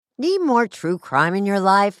Need more true crime in your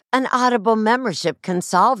life? An Audible membership can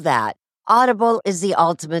solve that. Audible is the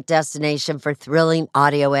ultimate destination for thrilling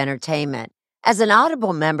audio entertainment. As an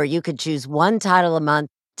Audible member, you could choose one title a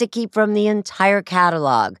month to keep from the entire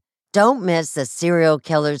catalog. Don't miss The Serial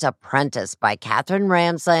Killer's Apprentice by Katherine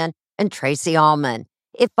Ramsland and Tracy Ullman.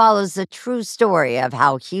 It follows the true story of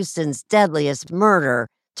how Houston's deadliest murder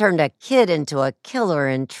turned a kid into a killer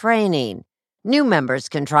in training. New members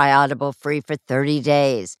can try Audible free for 30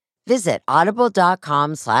 days. Visit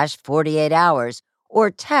audible.com/48 hours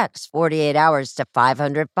or text 48 hours to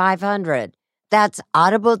 500-500. That's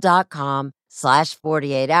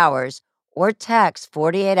audible.com/48 hours or text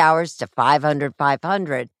 48 hours to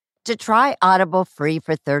 500-500 to try Audible free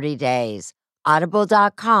for 30 days.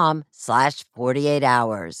 Audible.com/48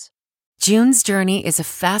 hours. June's Journey is a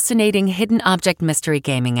fascinating hidden object mystery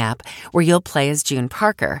gaming app where you'll play as June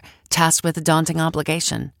Parker, tasked with a daunting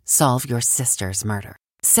obligation: solve your sister's murder.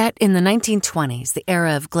 Set in the 1920s, the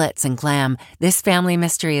era of glitz and glam, this family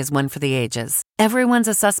mystery is one for the ages. Everyone's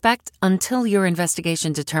a suspect until your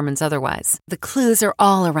investigation determines otherwise. The clues are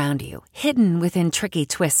all around you, hidden within tricky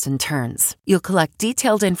twists and turns. You'll collect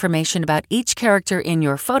detailed information about each character in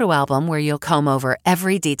your photo album where you'll comb over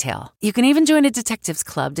every detail. You can even join a detectives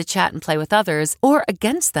club to chat and play with others or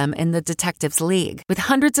against them in the Detectives League. With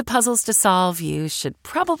hundreds of puzzles to solve, you should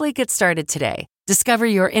probably get started today. Discover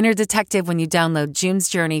your inner detective when you download June's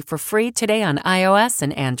Journey for free today on iOS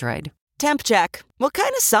and Android. Temp check. What kind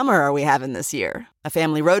of summer are we having this year? A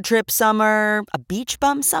family road trip summer? A beach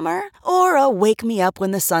bum summer? Or a wake me up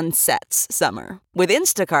when the sun sets summer? With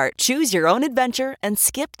Instacart, choose your own adventure and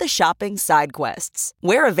skip the shopping side quests.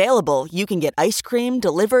 Where available, you can get ice cream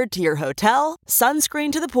delivered to your hotel,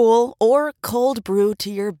 sunscreen to the pool, or cold brew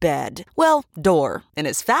to your bed. Well, door, in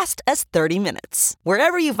as fast as 30 minutes.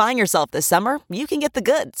 Wherever you find yourself this summer, you can get the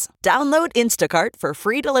goods. Download Instacart for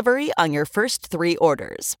free delivery on your first 3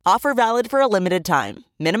 orders. Offer valid for a limited time.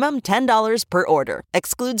 Minimum $10 per order.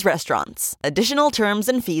 Excludes restaurants. Additional terms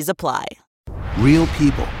and fees apply. Real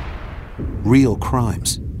people. Real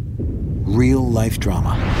crimes. Real life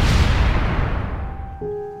drama.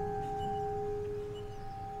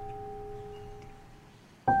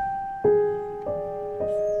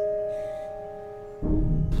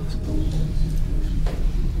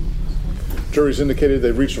 Jury's indicated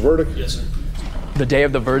they've reached a verdict? Yes, sir. The day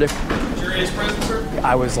of the verdict, Jury is present, sir.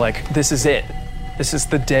 I was like, this is it. This is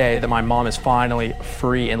the day that my mom is finally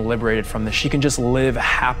free and liberated from this. She can just live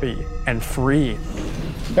happy and free.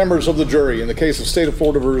 Members of the jury, in the case of State of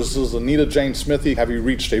Florida versus Anita Jane Smithy, have you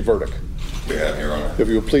reached a verdict? We have, Your Honor. If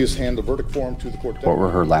you would please hand the verdict form to the court deputy. What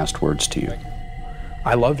were her last words to you?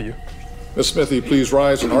 I love you. Ms. Smithy, please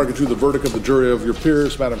rise and argue to the verdict of the jury of your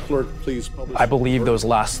peers. Madam Clerk, please publish. I believe those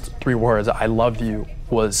last 3 words, I love you,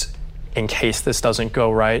 was in case this doesn't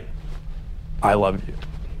go right, I love you.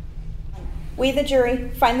 We, the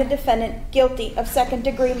jury, find the defendant guilty of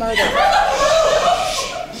second-degree murder.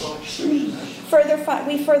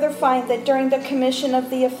 We further find that during the commission of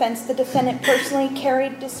the offense, the defendant personally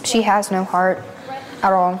carried... She has no heart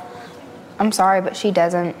at all. I'm sorry, but she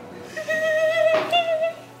doesn't.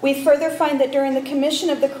 We further find that during the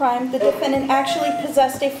commission of the crime, the defendant actually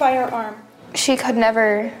possessed a firearm. She could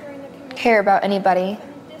never care about anybody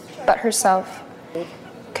but herself,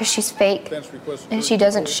 because she's fake and she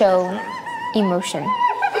doesn't show emotion.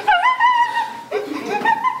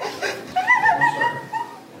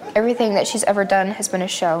 Everything that she's ever done has been a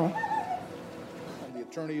show.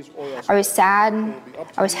 I was sad,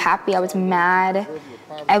 I was happy, I was mad,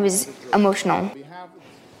 I was emotional.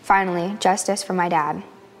 Finally, justice for my dad.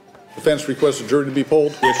 Defense requests the jury to be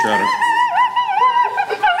polled. Yes, Your Honor.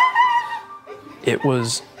 It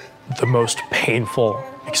was the most painful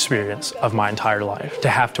experience of my entire life to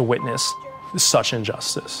have to witness such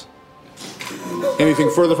injustice.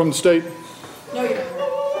 Anything further from the state? No, Your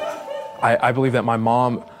Honor. I believe that my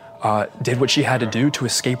mom did what she had to do to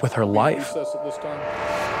escape with her life.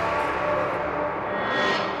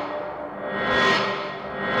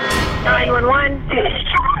 911. You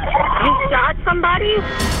shot somebody?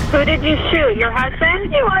 Who did you shoot? Your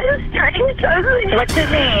husband? He was trying to. What's his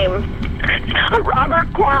name?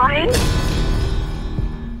 Robert Klein.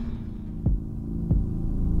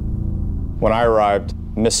 When I arrived,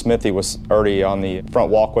 Miss Smithy was already on the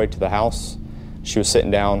front walkway to the house. She was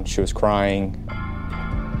sitting down, she was crying.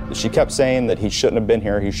 She kept saying that he shouldn't have been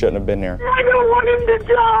here, he shouldn't have been here. I don't want him to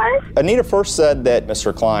die. Anita first said that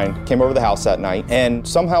Mr. Klein came over to the house that night and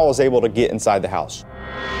somehow was able to get inside the house.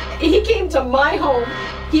 He came to my home.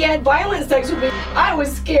 He had violent sex with me. I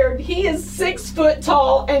was scared. He is 6 foot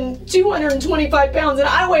tall and 225 pounds, and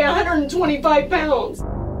I weigh 125 pounds.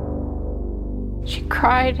 She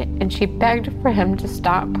cried and she begged for him to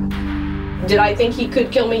stop. Did I think he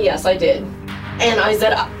could kill me? Yes, I did. And I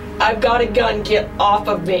said, I've got a gun, get off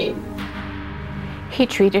of me. He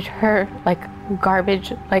treated her like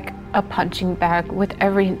garbage, like a punching bag, with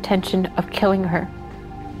every intention of killing her.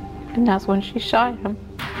 And that's when she shot him.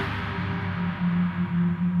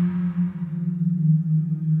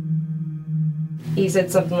 He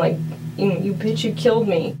said something like, you bitch, you killed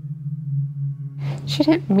me. She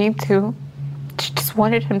didn't mean to. She just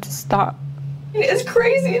wanted him to stop. It's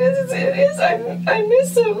crazy. It is. I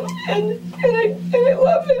miss him, and I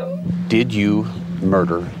love him. Did you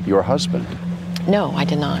murder your husband? No, I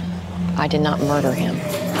did not. I did not murder him.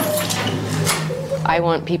 I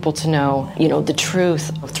want people to know, the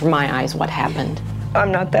truth through my eyes, what happened.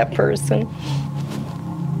 I'm not that person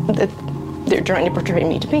that they're trying to portray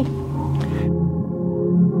me to be.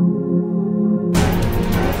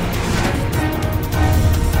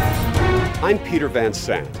 I'm Peter Van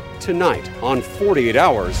Sant. Tonight on 48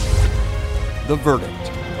 Hours, The Verdict.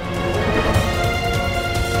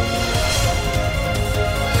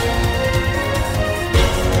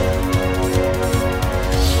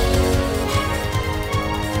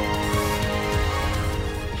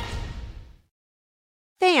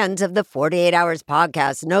 Fans of the 48 Hours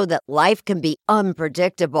podcast know that life can be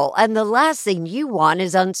unpredictable, and the last thing you want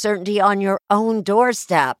is uncertainty on your own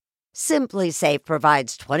doorstep. SimpliSafe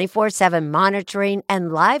provides 24/7 monitoring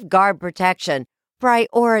and live guard protection,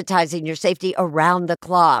 prioritizing your safety around the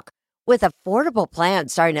clock. With affordable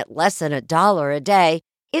plans starting at less than $1 a day,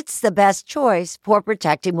 it's the best choice for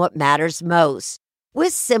protecting what matters most.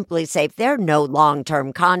 With SimpliSafe, there are no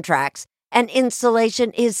long-term contracts, and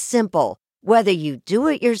installation is simple, whether you do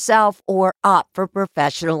it yourself or opt for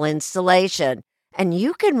professional installation. And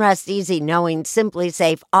you can rest easy knowing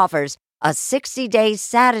SimpliSafe offers a 60-day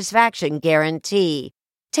satisfaction guarantee.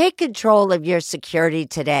 Take control of your security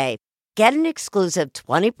today. Get an exclusive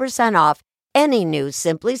 20% off any new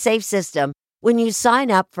SimpliSafe system when you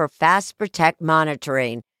sign up for Fast Protect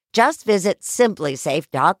monitoring. Just visit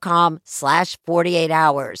simplisafe.com/48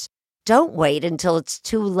 hours. Don't wait until it's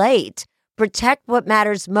too late. Protect what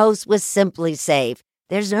matters most with SimpliSafe.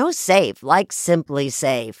 There's no safe like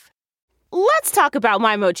SimpliSafe. Let's talk about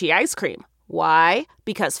My Mochi ice cream. Why?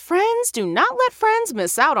 Because friends do not let friends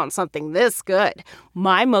miss out on something this good.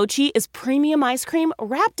 My Mochi is premium ice cream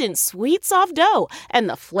wrapped in sweet, soft dough, and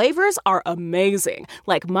the flavors are amazing.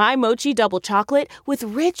 Like My Mochi double chocolate with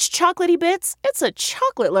rich chocolatey bits. It's a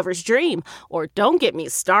chocolate lover's dream. Or don't get me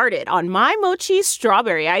started on My Mochi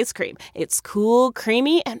strawberry ice cream. It's cool,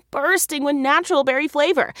 creamy, and bursting with natural berry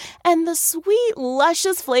flavor. And the sweet,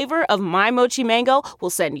 luscious flavor of My Mochi mango will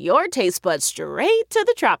send your taste buds straight to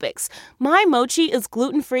the tropics. My Mochi is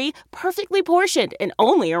gluten-free, perfectly portioned, and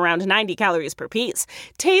only around 90 calories per piece.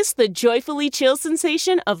 Taste the joyfully chill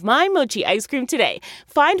sensation of My Mochi ice cream today.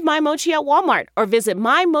 Find My Mochi at Walmart or visit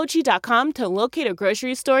mymochi.com to locate a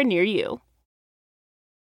grocery store near you.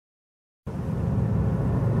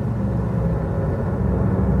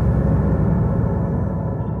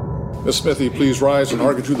 Ms. Smithy, please rise and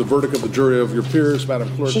argue to the verdict of the jury of your peers. Madam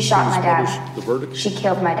Clerk, She shot please my dad. publish the verdict. She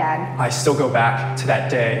killed my dad. I still go back to that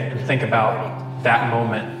day and think about that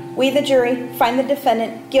moment. We, the jury, find the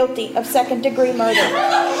defendant guilty of second-degree murder.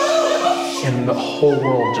 And the whole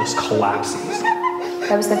world just collapses.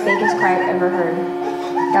 That was the fakest cry I've ever heard.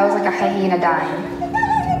 That was like a hyena dying.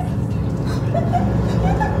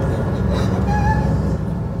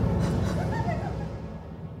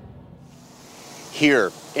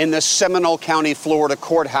 Here in the Seminole County, Florida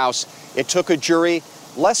courthouse, it took a jury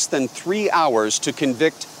less than 3 hours to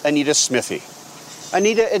convict Anita Smithy.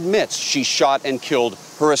 Anita admits she shot and killed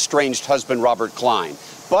her estranged husband, Robert Klein.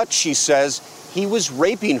 But she says he was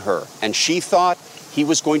raping her, and she thought he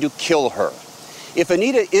was going to kill her. If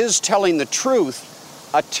Anita is telling the truth,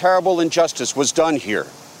 a terrible injustice was done here.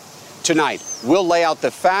 Tonight, we'll lay out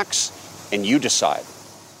the facts, and you decide.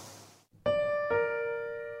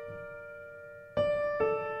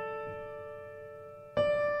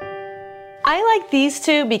 I like these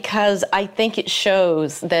two because I think it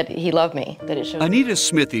shows that he loved me, that it shows. Anita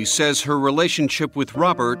Smithy says her relationship with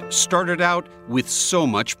Robert started out with so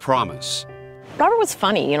much promise. Robert was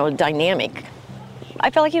funny, dynamic. I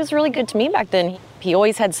felt like he was really good to me back then. He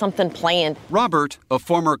always had something planned. Robert, a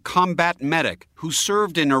former combat medic who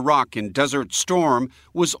served in Iraq in Desert Storm,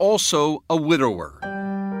 was also a widower.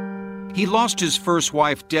 He lost his first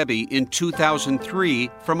wife, Debbie, in 2003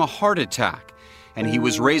 from a heart attack, and he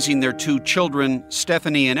was raising their 2 children,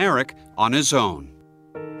 Stephanie and Eric, on his own.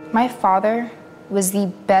 My father was the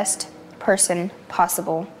best person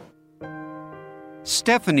possible.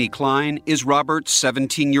 Stephanie Klein is Robert's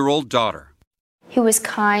 17-year-old daughter. He was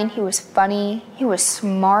kind, he was funny, he was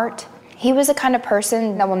smart. He was the kind of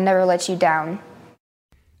person that will never let you down.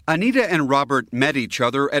 Anita and Robert met each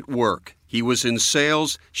other at work. He was in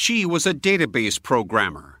sales, she was a database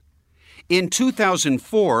programmer. In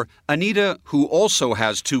 2004, Anita, who also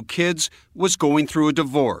has 2 kids, was going through a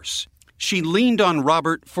divorce. She leaned on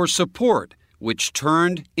Robert for support, which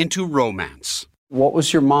turned into romance. What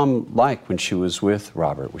was your mom like when she was with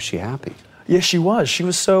Robert? Was she happy? Yeah, she was. She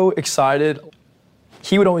was so excited.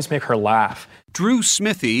 He would always make her laugh. Drew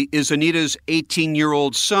Smithy is Anita's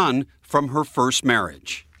 18-year-old son from her first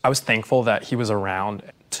marriage. I was thankful that he was around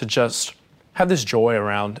to just have this joy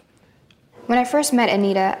around. When I first met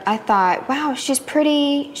Anita, I thought, wow, she's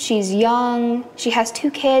pretty, she's young, she has 2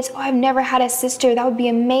 kids. Oh, I've never had a sister. That would be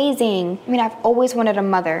amazing. I mean, I've always wanted a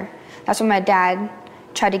mother. That's what my dad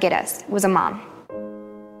tried to get us, was a mom.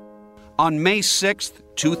 On May 6th,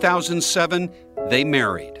 2007, they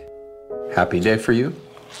married. Happy day for you?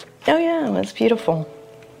 Oh, yeah, it was beautiful.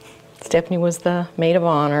 Stephanie was the maid of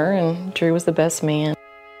honor, and Drew was the best man.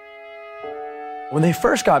 When they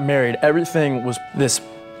first got married, everything was this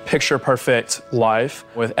picture-perfect life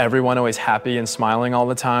with everyone always happy and smiling all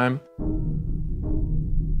the time.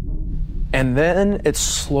 And then it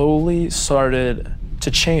slowly started to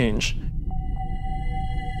change.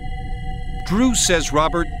 Drew says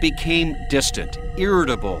Robert became distant,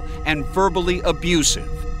 irritable, and verbally abusive.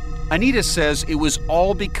 Anita says it was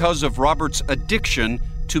all because of Robert's addiction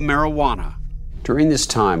to marijuana. During this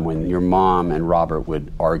time when your mom and Robert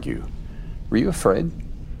would argue, were you afraid?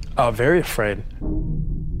 Very afraid.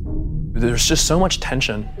 There's just so much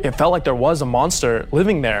tension. It felt like there was a monster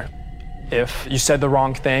living there. If you said the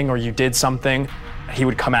wrong thing or you did something, he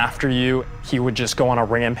would come after you. He would just go on a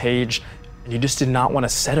rampage, and you just did not want to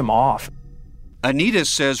set him off. Anita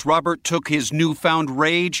says Robert took his newfound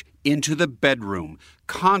rage into the bedroom,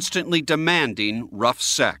 constantly demanding rough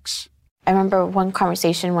sex. I remember one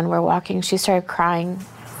conversation when we were walking, she started crying.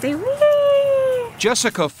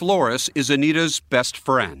 Jessica Flores is Anita's best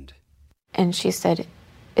friend. And she said,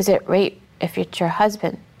 is it rape if it's your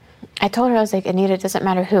husband? I told her, I was like, Anita, it doesn't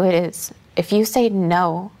matter who it is. If you say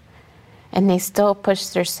no and they still push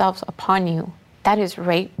themselves upon you, that is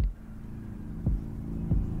rape.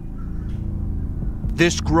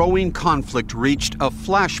 This growing conflict reached a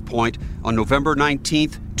flashpoint on November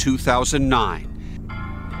 19th, 2009.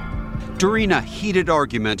 During a heated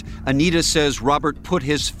argument, Anita says Robert put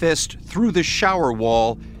his fist through the shower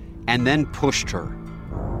wall and then pushed her.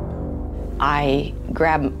 I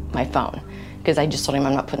grabbed my phone because I just told him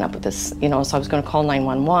I'm not putting up with this, so I was going to call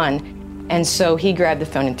 911. And so he grabbed the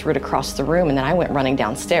phone and threw it across the room, and then I went running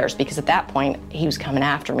downstairs because at that point he was coming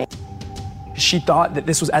after me. She thought that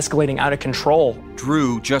this was escalating out of control.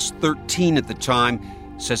 Drew, just 13 at the time,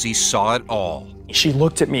 says he saw it all. She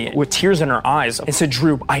looked at me with tears in her eyes and said,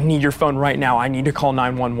 Drew, I need your phone right now. I need to call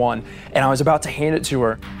 911. And I was about to hand it to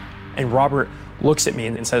her. And Robert looks at me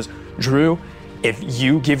and says, Drew, if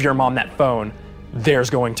you give your mom that phone, there's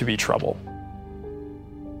going to be trouble.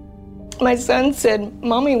 My son said,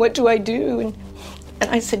 Mommy, what do I do? And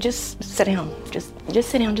I said, just sit down. Just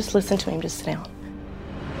sit down. Just listen to him. Just sit down.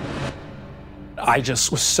 I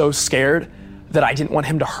just was so scared that I didn't want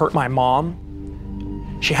him to hurt my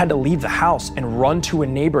mom. She had to leave the house and run to a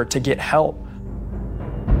neighbor to get help.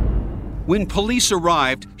 When police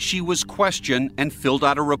arrived, she was questioned and filled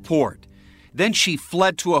out a report. Then she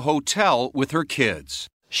fled to a hotel with her kids.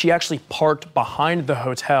 She actually parked behind the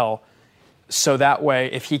hotel so that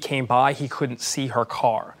way if he came by, he couldn't see her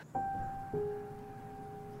car.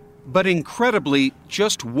 But incredibly,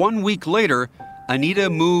 just 1 week later, Anita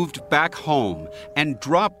moved back home and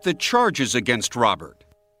dropped the charges against Robert.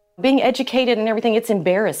 Being educated and everything, it's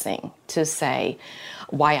embarrassing to say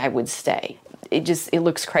why I would stay. It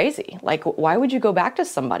looks crazy. Like, why would you go back to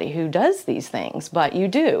somebody who does these things? But you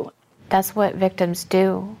do. That's what victims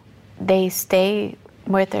do. They stay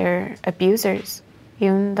with their abusers.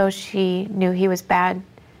 Even though she knew he was bad,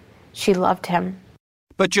 she loved him.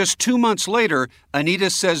 But just 2 months later, Anita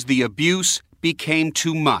says the abuse became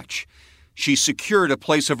too much. She secured a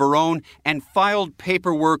place of her own and filed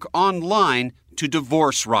paperwork online to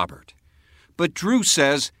divorce Robert. But Drew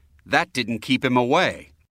says that didn't keep him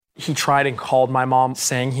away. He tried and called my mom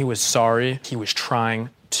saying he was sorry. He was trying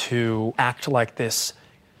to act like this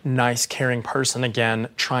nice, caring person again,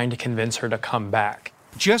 trying to convince her to come back.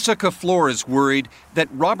 Jessica Flores worried that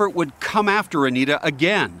Robert would come after Anita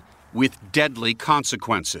again with deadly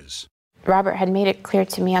consequences. Robert had made it clear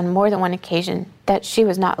to me on more than one occasion that she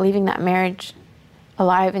was not leaving that marriage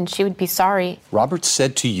alive and she would be sorry. Robert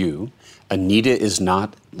said to you, Anita is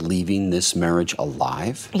not leaving this marriage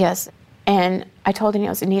alive? Yes. And I told him,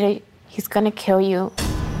 Anita, He's gonna kill you.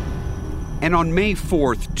 And on May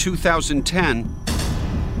 4th, 2010,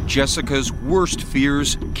 Jessica's worst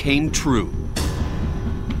fears came true.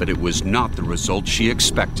 But it was not the result she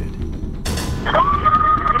expected.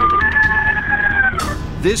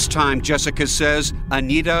 This time, Jessica says,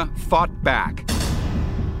 Anita fought back,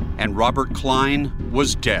 and Robert Klein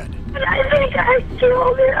was dead. I think I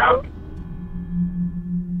killed him.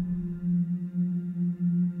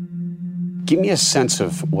 Give me a sense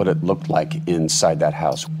of what it looked like inside that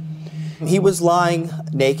house. He was lying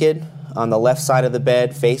naked on the left side of the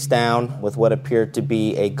bed, face down, with what appeared to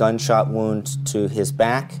be a gunshot wound to his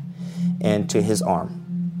back and to his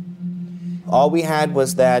arm. All we had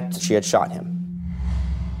was that she had shot him.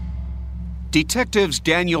 Detectives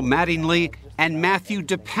Daniel Mattingly and Matthew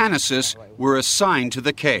DePanasis were assigned to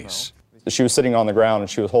the case. She was sitting on the ground and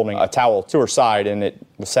she was holding a towel to her side and it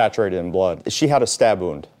was saturated in blood. She had a stab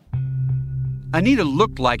wound. Anita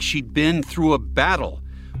looked like she'd been through a battle,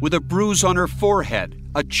 with a bruise on her forehead,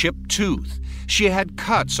 a chipped tooth. She had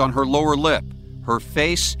cuts on her lower lip, her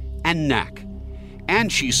face, and neck. And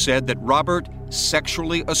she said that Robert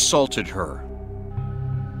sexually assaulted her.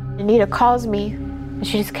 Anita calls me, and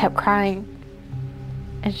she just kept crying.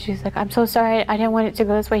 And she's like, I'm so sorry, I didn't want it to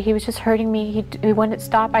go this way. He was just hurting me. He wouldn't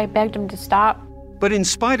stop. I begged him to stop. But in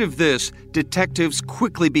spite of this, detectives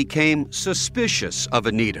quickly became suspicious of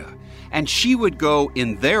Anita. And she would go,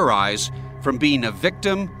 in their eyes, from being a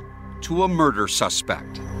victim to a murder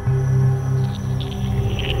suspect.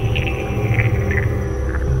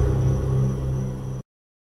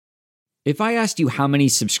 If I asked you how many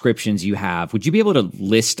subscriptions you have, would you be able to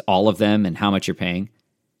list all of them and how much you're paying?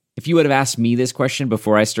 If you would have asked me this question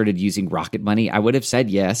before I started using Rocket Money, I would have said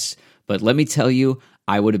yes, but let me tell you,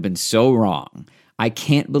 I would have been so wrong. I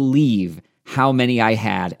can't believe how many I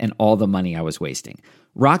had and all the money I was wasting.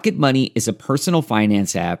 Rocket Money is a personal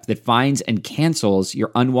finance app that finds and cancels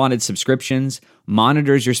your unwanted subscriptions,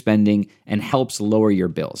 monitors your spending, and helps lower your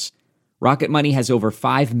bills. Rocket Money has over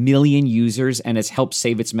 5 million users and has helped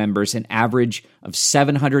save its members an average of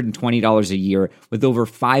 $720 a year with over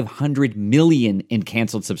 500 million in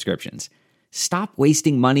canceled subscriptions. Stop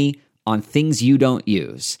wasting money on things you don't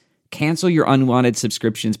use. Cancel your unwanted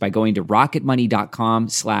subscriptions by going to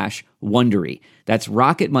rocketmoney.com/Wondery. That's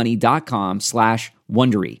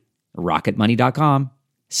rocketmoney.com/Wondery.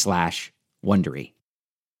 rocketmoney.com/Wondery.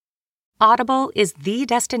 Audible is the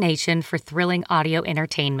destination for thrilling audio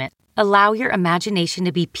entertainment. Allow your imagination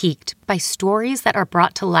to be piqued by stories that are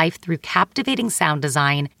brought to life through captivating sound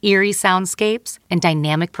design, eerie soundscapes, and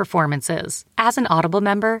dynamic performances. As an Audible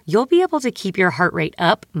member, you'll be able to keep your heart rate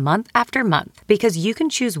up month after month because you can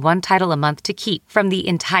choose one title a month to keep from the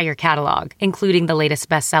entire catalog, including the latest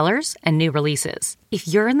bestsellers and new releases. If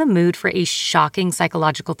you're in the mood for a shocking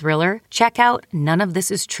psychological thriller, check out None of This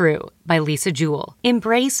Is True by Lisa Jewell.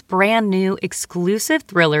 Embrace brand new exclusive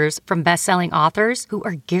thrillers from best-selling authors who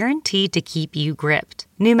are guaranteed to keep you gripped.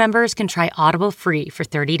 New members can try Audible free for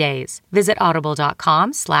 30 days. Visit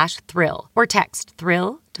audible.com/thrill or text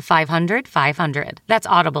thrill to 500-500. That's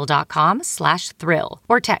audible.com/thrill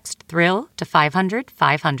or text thrill to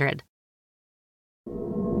 500-500.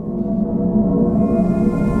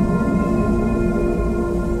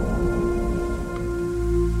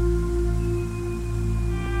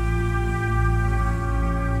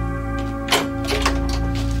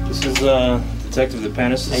 This is Detective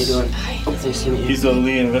DePanasis. How you doing? Hi. Nice to meet you. He's the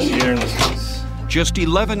lead investigator in this case. Just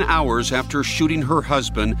 11 hours after shooting her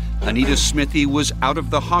husband, Anita Smithy was out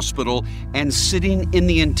of the hospital and sitting in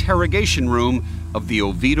the interrogation room of the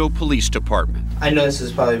Oviedo Police Department. I know this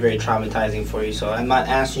is probably very traumatizing for you, so I'm not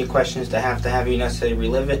asking you questions to have you necessarily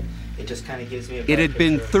relive it. It just kind of gives me a It had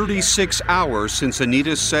been 36 hours since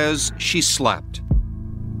Anita says she slept.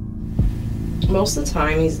 Most of the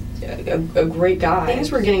time, he's a great guy.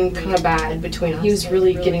 Things were getting kind of bad between us. He was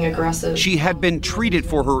really getting aggressive. She had been treated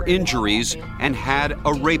for her injuries and had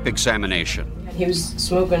a rape examination. He was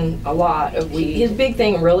smoking a lot of weed. His big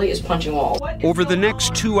thing really is punching walls. Over the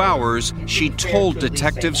next 2 hours, she told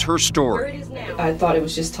detectives her story. I thought it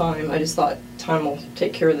was just time. I just thought time will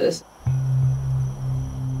take care of this.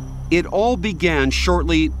 It all began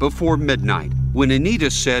shortly before midnight when Anita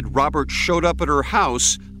said Robert showed up at her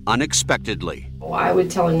house unexpectedly. Well, I would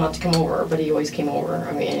tell him not to come over, but he always came over.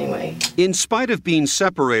 Anyway. In spite of being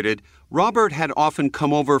separated, Robert had often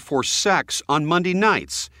come over for sex on Monday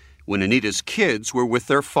nights when Anita's kids were with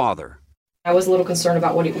their father. I was a little concerned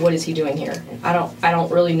about what is he doing here. I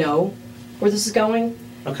don't really know where this is going.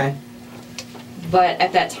 Okay. But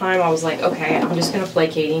at that time, I was like, okay, I'm just going to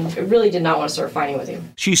placate him. I really did not want to start fighting with him.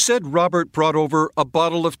 She said Robert brought over a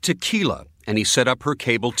bottle of tequila, and he set up her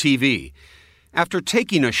cable TV. After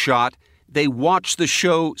taking a shot, they watched the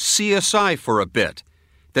show CSI for a bit,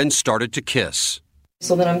 then started to kiss.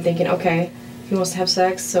 So then I'm thinking, okay, he wants to have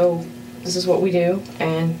sex, so this is what we do,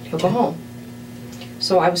 and he'll go home.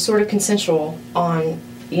 So I was sort of consensual on,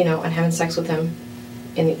 on having sex with him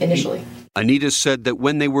initially. Anita said that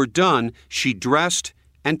when they were done, she dressed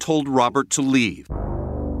and told Robert to leave.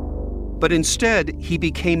 But instead, he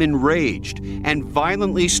became enraged and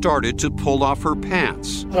violently started to pull off her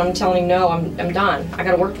pants. When I'm telling him, no, I'm done. I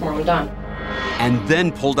gotta work tomorrow, I'm done. And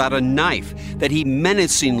then pulled out a knife that he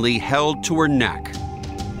menacingly held to her neck.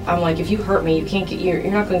 I'm like, if you hurt me, you're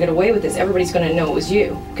not gonna get away with this. Everybody's gonna know it was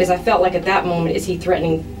you. Because I felt like at that moment, is he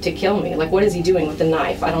threatening to kill me? Like, what is he doing with the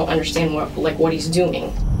knife? I don't understand what he's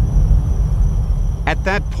doing. At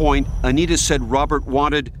that point, Anita said Robert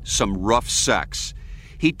wanted some rough sex.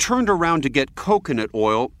 He turned around to get coconut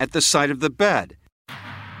oil at the side of the bed.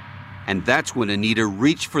 And that's when Anita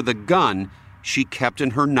reached for the gun she kept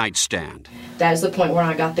in her nightstand. That is the point where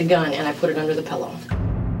I got the gun and I put it under the pillow.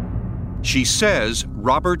 She says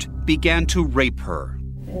Robert began to rape her.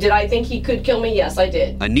 Did I think he could kill me? Yes, I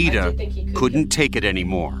did. Anita couldn't take it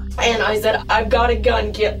anymore. And I said, I've got a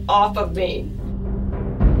gun, get off of me.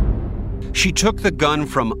 She took the gun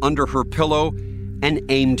from under her pillow and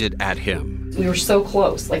aimed it at him. We were so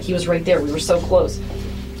close, like he was right there. We were so close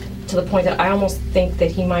to the point that I almost think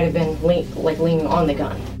that he might have been leaning on the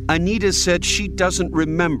gun. Anita said she doesn't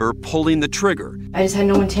remember pulling the trigger. I just had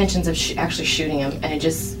no intentions of actually shooting him, and I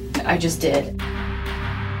just did.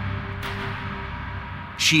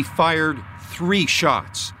 She fired 3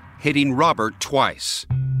 shots, hitting Robert twice.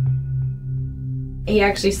 He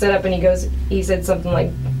actually stood up and he said something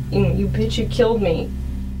like, you bitch, you killed me.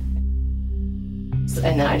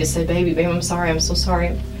 And then I just said, babe, I'm sorry, I'm so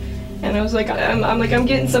sorry. And I was like, I'm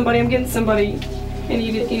getting somebody. And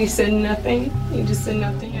he said nothing. He just said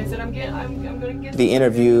nothing. I said, I'm gonna get. The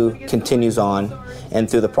interview continues on, and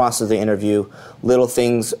through the process of the interview, little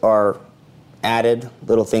things are added,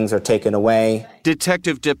 little things are taken away.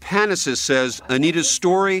 Detective DePanasis says Anita's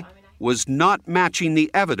story was not matching the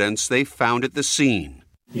evidence they found at the scene.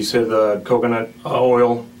 You said the coconut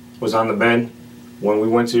oil was on the bed. When we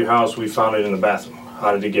went to your house, we found it in the bathroom.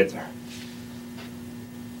 How did it get there?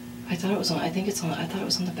 I thought it was on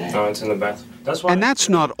the bed. No, it's in the bathroom. And that's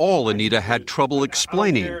not all Anita had trouble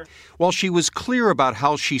explaining. While she was clear about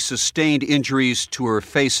how she sustained injuries to her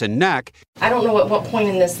face and neck, I don't know at what point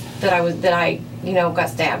in this that I got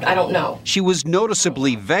stabbed. I don't know. She was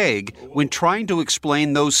noticeably vague when trying to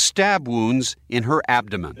explain those stab wounds in her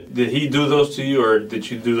abdomen. Did he do those to you, or did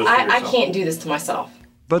you do those to yourself? I can't do this to myself.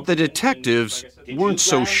 But the detectives weren't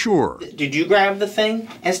so sure. Did you grab the thing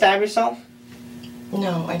and stab yourself?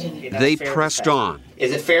 No, I didn't. They pressed on.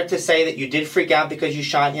 Is it fair to say that you did freak out because you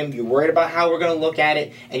shot him, you're worried about how we're going to look at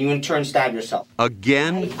it, and you in turn stabbed yourself?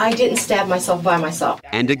 Again. I didn't stab myself by myself.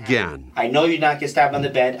 And again. I know you did not get stabbed on the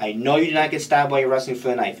bed. I know you did not get stabbed while you're wrestling for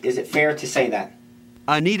the knife. Is it fair to say that?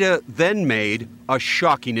 Anita then made a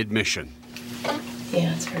shocking admission.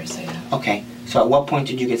 Yeah, it's fair to say that. Okay, so at what point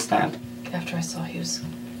did you get stabbed? After I saw he was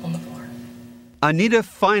on the floor. Anita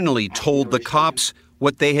finally told the cops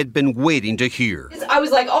what they had been waiting to hear. I was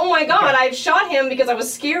like, oh my God, I've shot him because I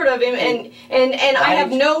was scared of him, and I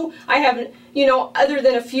have other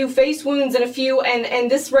than a few face wounds and and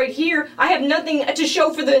this right here, I have nothing to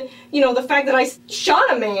show for the fact that I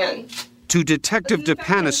shot a man. To Detective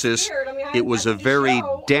DePanasis, it was a very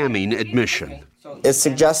damning admission. It's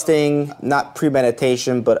suggesting not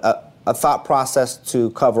premeditation, but a thought process to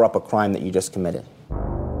cover up a crime that you just committed.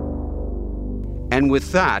 And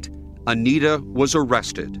with that, Anita was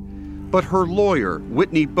arrested. But her lawyer,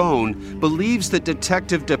 Whitney Bone, believes that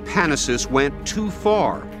Detective DePanasis went too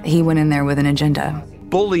far. He went in there with an agenda.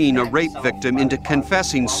 Bullying a rape victim into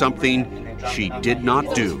confessing something she did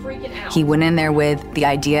not do. He went in there with the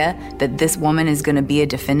idea that this woman is going to be a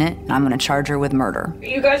defendant and I'm going to charge her with murder.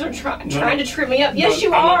 You guys are trying to trip me up. Yes,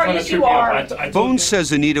 you are. Yes, you are. Bone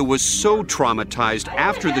says Anita was so traumatized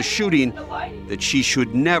after the shooting that she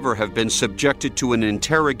should never have been subjected to an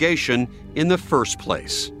interrogation in the first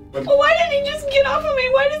place. Why didn't he just get off of me?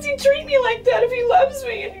 Why does he treat me like that if he loves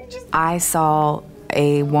me? And I saw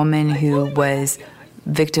a woman who was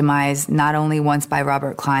victimized not only once by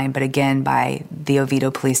Robert Klein, but again by the Oviedo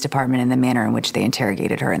Police Department in the manner in which they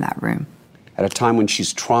interrogated her in that room. At a time when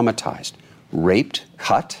she's traumatized, raped,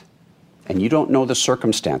 cut, and you don't know the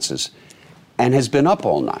circumstances, and has been up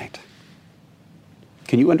all night.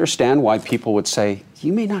 Can you understand why people would say,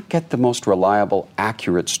 you may not get the most reliable,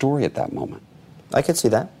 accurate story at that moment? I could see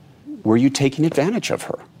that. Were you taking advantage of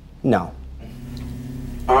her? No.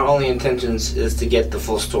 Our only intentions is to get the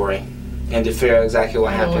full story and to figure out exactly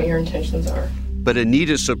what happened. I don't know what your intentions are. But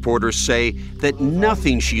Anita supporters say that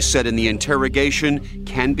nothing she said in the interrogation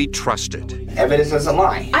can be trusted. Evidence doesn't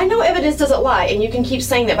lie. I know evidence doesn't lie, and you can keep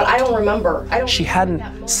saying that, but I don't remember. She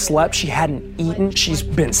hadn't slept, she hadn't eaten, she's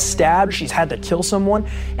been stabbed, she's had to kill someone,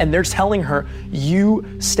 and they're telling her, you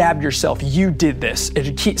stabbed yourself, you did this.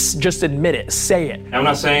 Just admit it, say it. I'm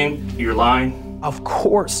not saying you're lying. Of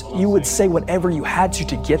course, you would say whatever you had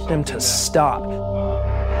to get them to stop.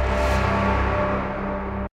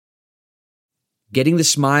 Getting the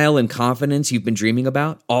smile and confidence you've been dreaming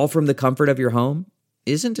about, all from the comfort of your home,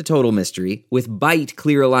 isn't a total mystery with Byte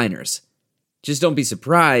clear aligners. Just don't be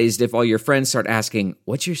surprised if all your friends start asking,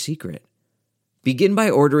 what's your secret? Begin by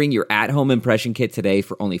ordering your at-home impression kit today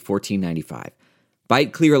for only $14.95.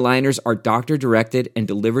 Byte clear aligners are doctor-directed and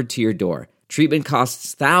delivered to your door. Treatment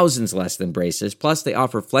costs thousands less than braces, plus they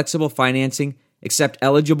offer flexible financing, accept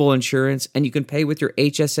eligible insurance, and you can pay with your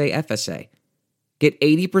HSA FSA. Get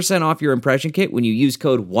 80% off your impression kit when you use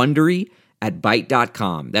code WONDERY at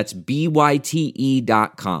Byte.com. That's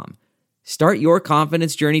BYTE.com. Start your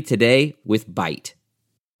confidence journey today with Byte.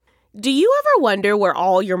 Do you ever wonder where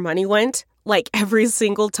all your money went? Like every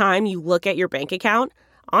single time you look at your bank account?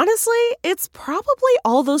 Honestly, it's probably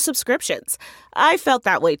all those subscriptions. I felt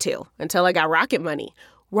that way too, until I got Rocket Money.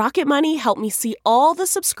 Rocket Money helped me see all the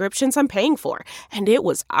subscriptions I'm paying for, and it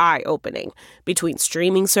was eye-opening. Between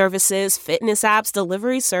streaming services, fitness apps,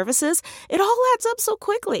 delivery services, it all adds up so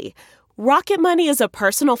quickly. Rocket Money is a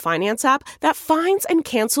personal finance app that finds and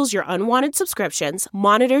cancels your unwanted subscriptions,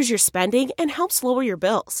 monitors your spending, and helps lower your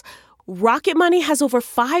bills. Rocket Money has over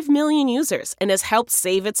 5 million users and has helped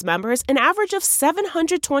save its members an average of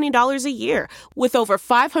 $720 a year, with over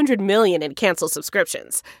 500 million in canceled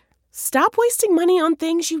subscriptions. Stop wasting money on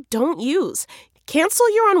things you don't use. Cancel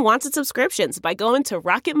your unwanted subscriptions by going to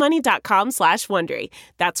rocketmoney.com/Wondery.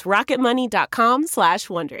 That's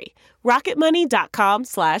rocketmoney.com/Wondery.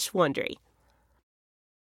 rocketmoney.com/Wondery.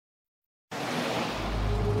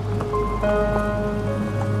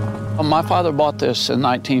 My father bought this in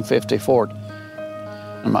 1954,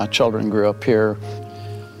 and my children grew up here.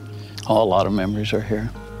 A lot of memories are here.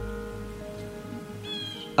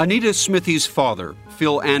 Anita Smithy's father,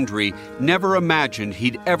 Phil Andre, never imagined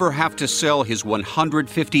he'd ever have to sell his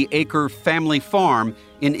 150-acre family farm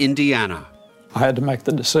in Indiana. I had to make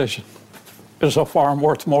the decision. Is a farm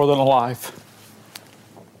worth more than a life?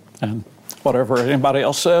 And whatever anybody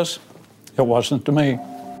else says, it wasn't to me.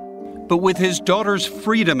 But with his daughter's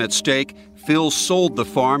freedom at stake, Phil sold the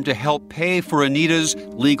farm to help pay for Anita's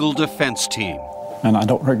legal defense team. And I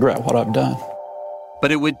don't regret what I've done.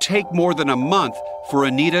 But it would take more than a month for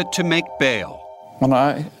Anita to make bail. When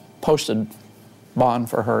I posted bond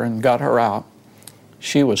for her and got her out,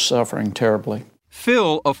 she was suffering terribly.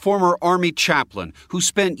 Phil, a former Army chaplain who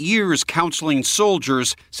spent years counseling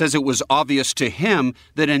soldiers, says it was obvious to him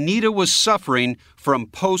that Anita was suffering from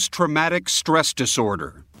post-traumatic stress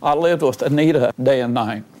disorder. I lived with Anita day and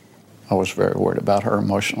night. I was very worried about her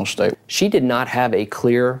emotional state. She did not have a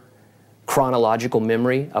clear chronological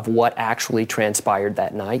memory of what actually transpired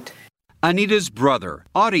that night. Anita's brother,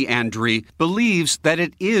 Audie Andre, believes that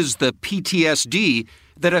it is the PTSD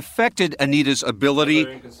that affected Anita's ability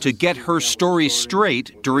to get her story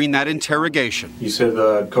straight during that interrogation. You said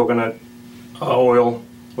the coconut oil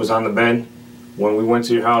was on the bed. When we went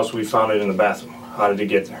to your house, we found it in the bathroom. How did it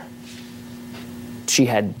get there? She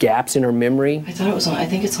had gaps in her memory. I thought it was on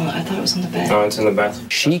the bed. No, it's in the bathroom.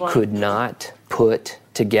 She could not put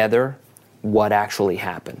together what actually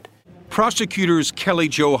happened. Prosecutors Kelly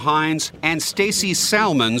Jo Hines and Stacey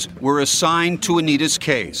Salmons were assigned to Anita's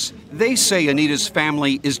case. They say Anita's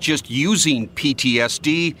family is just using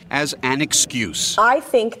PTSD as an excuse. I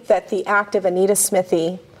think that the act of Anita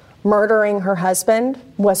Smithy murdering her husband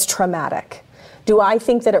was traumatic. Do I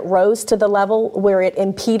think that it rose to the level where it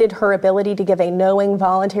impeded her ability to give a knowing,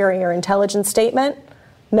 voluntary, or intelligent statement?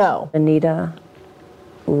 No. Anita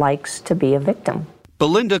likes to be a victim.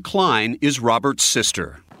 Belinda Klein is Robert's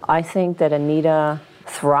sister. I think that Anita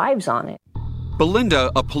thrives on it. Belinda,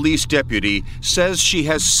 a police deputy, says she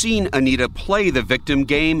has seen Anita play the victim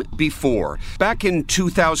game before. Back in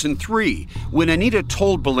 2003, when Anita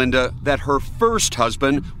told Belinda that her first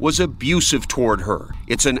husband was abusive toward her.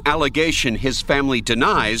 It's an allegation his family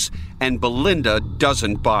denies, and Belinda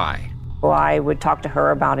doesn't buy. Well, I would talk to her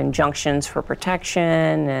about injunctions for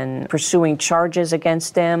protection and pursuing charges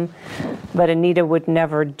against them, but Anita would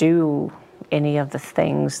never do any of the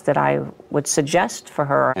things that I would suggest for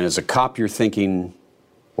her. And as a cop, you're thinking,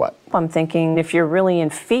 what? I'm thinking, if you're really in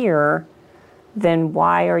fear, then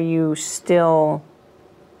why are you still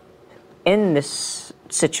in this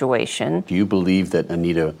situation? Do you believe that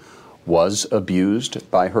Anita was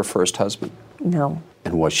abused by her first husband? No.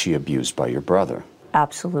 And was she abused by your brother?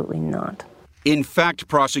 Absolutely not. In fact,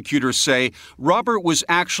 prosecutors say Robert was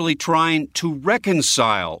actually trying to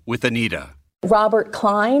reconcile with Anita. Robert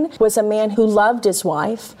Klein was a man who loved his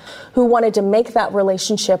wife, who wanted to make that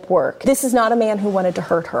relationship work. This is not a man who wanted to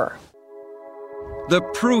hurt her. The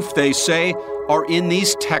proof, they say, are in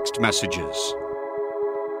these text messages.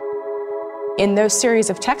 In those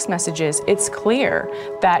series of text messages, it's clear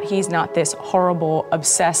that he's not this horrible,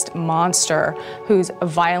 obsessed monster who's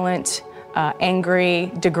violent,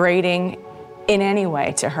 angry, degrading in any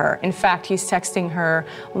way to her. In fact, he's texting her,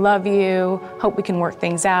 love you, hope we can work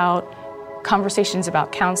things out, conversations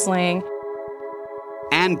about counseling.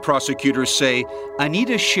 And prosecutors say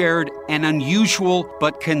Anita shared an unusual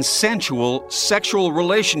but consensual sexual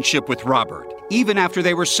relationship with Robert, even after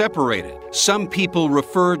they were separated. Some people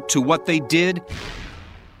referred to what they did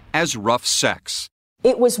as rough sex.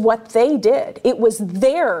 It was what they did. It was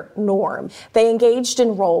their norm. They engaged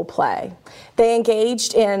in role play. They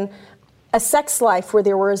engaged in a sex life where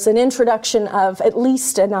there was an introduction of at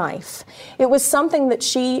least a knife. It was something that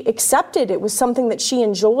she accepted. It was something that she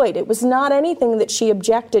enjoyed. It was not anything that she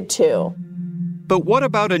objected to. But what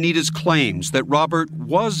about Anita's claims that Robert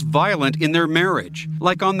was violent in their marriage,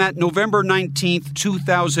 like on that November 19th,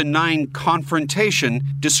 2009 confrontation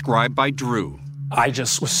described by Drew? I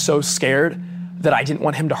just was so scared that I didn't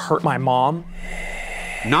want him to hurt my mom.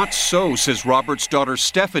 Not so, says Robert's daughter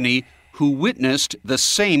Stephanie, who witnessed the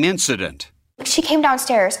same incident. She came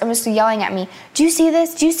downstairs and was yelling at me, do you see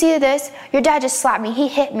this? Do you see this? Your dad just slapped me. He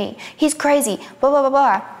hit me. He's crazy. Blah, blah, blah,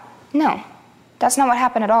 blah. No, that's not what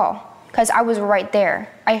happened at all. Because I was right there.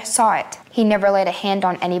 I saw it. He never laid a hand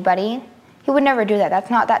on anybody. He would never do that.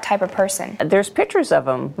 That's not that type of person. There's pictures of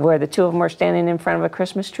them where the two of them are standing in front of a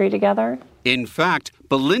Christmas tree together. In fact,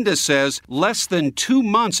 Belinda says less than 2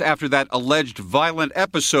 months after that alleged violent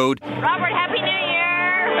episode, Robert, Happy New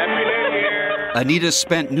Year! Happy New Year! Anita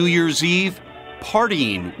spent New Year's Eve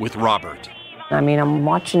partying with Robert. I mean, I'm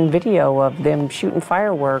watching video of them shooting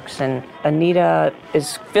fireworks, and Anita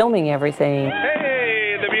is filming everything.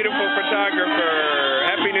 Hey, the beautiful photographer.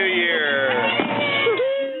 Happy New Year.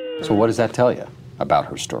 So what does that tell you about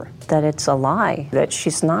her story? That it's a lie, that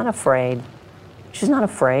she's not afraid. She's not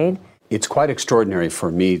afraid. It's quite extraordinary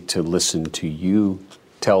for me to listen to you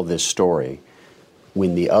tell this story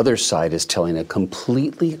when the other side is telling a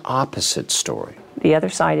completely opposite story. The other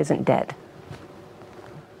side isn't dead.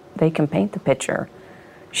 They can paint the picture.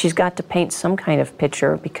 She's got to paint some kind of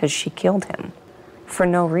picture because she killed him for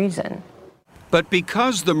no reason. But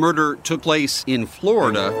because the murder took place in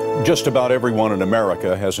Florida, just about everyone in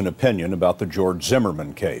America has an opinion about the George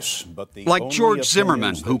Zimmerman case. But like George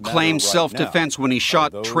Zimmerman, who claimed self-defense when he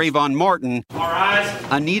shot Trayvon Martin,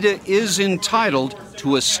 Anita is entitled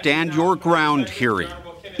to a stand-your-ground hearing.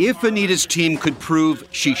 If Anita's team could prove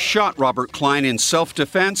she shot Robert Klein in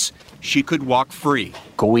self-defense, she could walk free.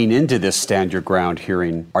 Going into this stand-your-ground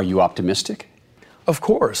hearing, are you optimistic? Of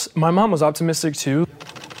course. My mom was optimistic too.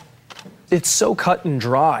 It's so cut and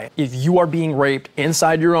dry. If you are being raped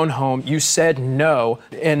inside your own home, you said no,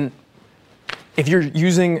 and if you're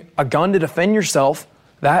using a gun to defend yourself,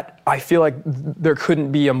 that, I feel like there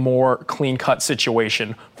couldn't be a more clean-cut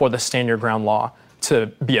situation for the stand-your-ground law to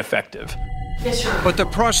be effective. But the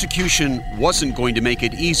prosecution wasn't going to make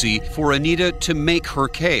it easy for Anita to make her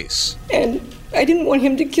case. And I didn't want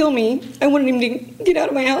him to kill me. I wanted him to get out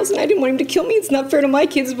of my house, and I didn't want him to kill me. It's not fair to my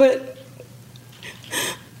kids, but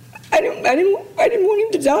I didn't want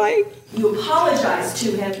him to die. You apologized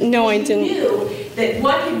to him. No, I didn't. You knew that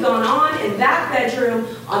what had gone on in that bedroom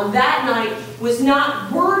on that night was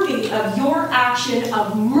not worthy of your action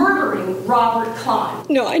of murdering Robert Klein.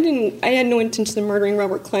 No, I didn't. I had no intention of murdering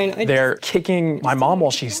Robert Klein. They're kicking my mom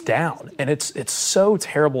while she's down, and it's so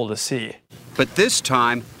terrible to see. But this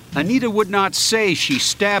time, Anita would not say she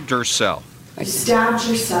stabbed herself. You stabbed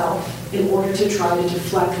yourself in order to try to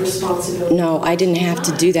deflect responsibility. No, I didn't have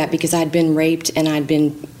to do that because I'd been raped and I'd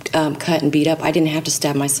been cut and beat up. I didn't have to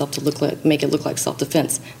stab myself to make it look like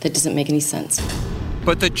self-defense. That doesn't make any sense.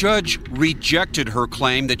 But the judge rejected her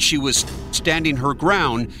claim that she was standing her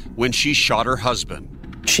ground when she shot her husband.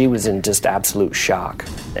 She was in just absolute shock,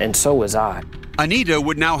 and so was I. Anita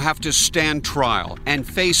would now have to stand trial and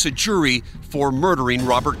face a jury for murdering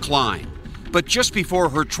Robert Klein. But just before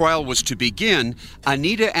her trial was to begin,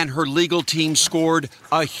 Anita and her legal team scored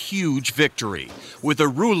a huge victory with a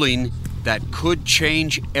ruling that could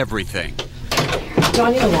change everything. Do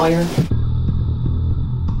I need a lawyer?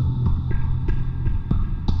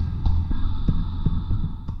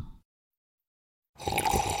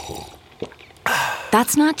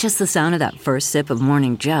 That's not just the sound of that first sip of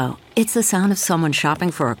Morning Joe. It's the sound of someone shopping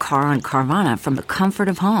for a car on Carvana from the comfort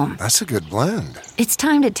of home. That's a good blend. It's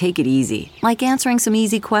time to take it easy, like answering some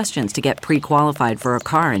easy questions to get pre-qualified for a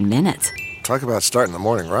car in minutes. Talk about starting the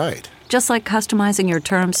morning right. Just like customizing your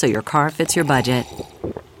terms so your car fits your budget.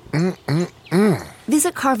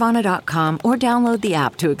 Visit Carvana.com or download the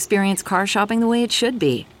app to experience car shopping the way it should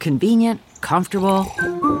be. Convenient, comfortable.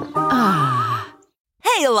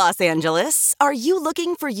 Hey, Los Angeles! Are you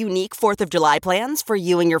looking for unique 4th of July plans for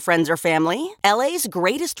you and your friends or family? LA's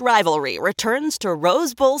greatest rivalry returns to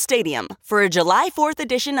Rose Bowl Stadium for a July 4th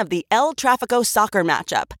edition of the El Tráfico soccer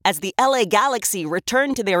matchup as the LA Galaxy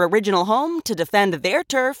return to their original home to defend their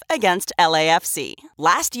turf against LAFC.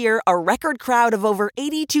 Last year, a record crowd of over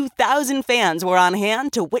 82,000 fans were on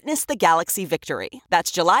hand to witness the Galaxy victory.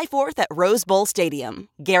 That's July 4th at Rose Bowl Stadium.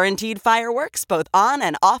 Guaranteed fireworks both on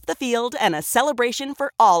and off the field and a celebration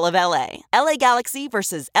for all of LA. LA Galaxy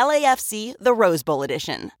versus LAFC, the Rose Bowl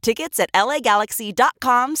edition. Tickets at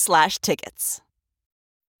lagalaxy.com/tickets.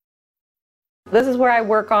 This is where I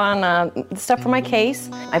work on stuff for my case.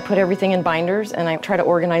 I put everything in binders and I try to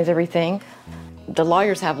organize everything. The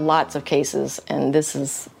lawyers have lots of cases, and this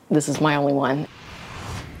is my only one.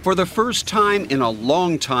 For the first time in a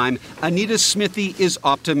long time, Anita Smithy is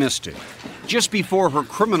optimistic. Just before her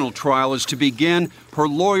criminal trial is to begin, her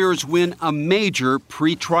lawyers win a major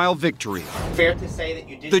pretrial victory. Fair to say that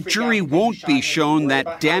you did. The jury won't be shown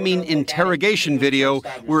that damning interrogation video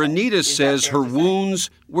where Anita says her wounds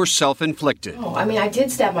were self-inflicted. Oh, I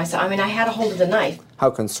did stab myself. I had a hold of the knife. How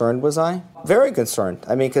concerned was I? Very concerned.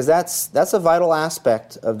 Because that's a vital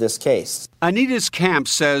aspect of this case. Anita's camp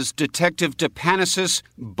says Detective DePanasis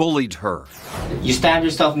bullied her. You stabbed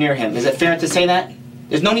yourself near him. Is it fair to say that?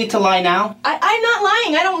 There's no need to lie now. I'm not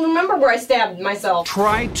lying. I don't remember where I stabbed myself.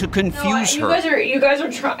 Tried to confuse her. You guys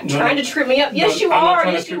are trying to trip me up. Yes, you are.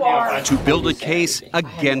 Yes, you are. To build a case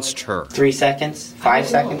against her. 3 seconds? 5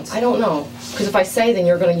 seconds? I don't know. Because if I say, then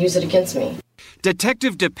you're going to use it against me.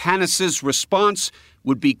 Detective DePanasis' response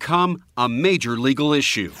would become a major legal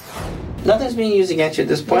issue. Nothing's being used against you at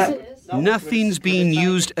this point. Yes, Nothing's being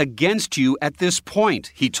used against you at this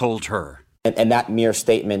point, he told her. And that mere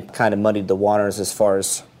statement kind of muddied the waters as far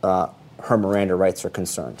as her Miranda rights are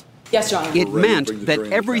concerned. Yes, Your Honor. It meant that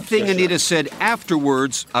everything Anita said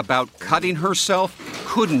afterwards about cutting herself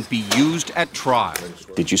couldn't be used at trial.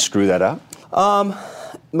 Did you screw that up?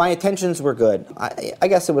 My intentions were good. I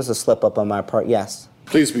guess it was a slip-up on my part, yes.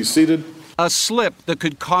 Please be seated. A slip that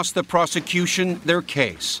could cost the prosecution their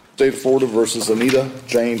case. State of Florida versus Anita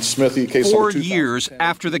Jane Smithy, case 4 years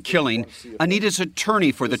after the killing, Anita's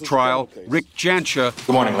attorney for the trial, Rick Jancha,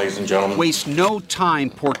 good morning, ladies and gentlemen, wastes no time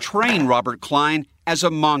portraying Robert Klein as a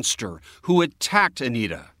monster who attacked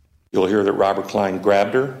Anita. You'll hear that Robert Klein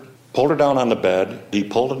grabbed her, pulled her down on the bed, he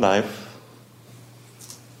pulled a knife,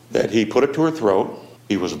 that he put it to her throat,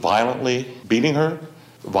 he was violently beating her,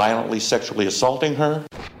 violently sexually assaulting her.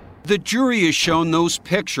 The jury is shown those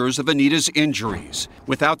pictures of Anita's injuries.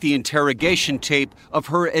 Without the interrogation tape of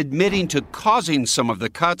her admitting to causing some of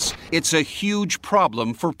the cuts, it's a huge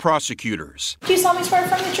problem for prosecutors. Do you solemnly swear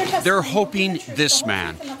affirm that your testimony? They're hoping this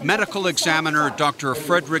man, medical examiner Dr.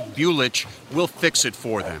 Frederick Bulich, will fix it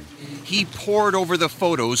for them. He pored over the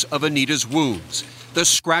photos of Anita's wounds, the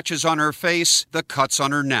scratches on her face, the cuts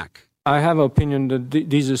on her neck. I have an opinion that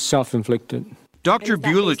these are self-inflicted. Dr.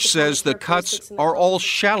 Bulich says the cuts are all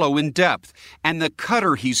shallow in depth, and the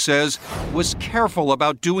cutter, he says, was careful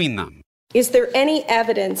about doing them. Is there any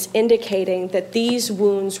evidence indicating that these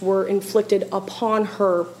wounds were inflicted upon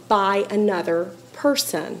her by another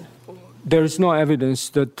person? There is no evidence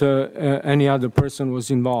that any other person was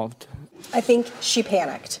involved. I think she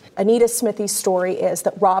panicked. Anita Smithy's story is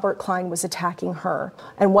that Robert Klein was attacking her.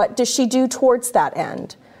 And what does she do towards that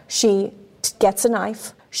end? She gets a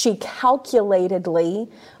knife. She calculatedly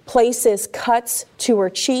places cuts to her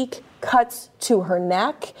cheek, cuts to her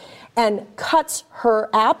neck, and cuts her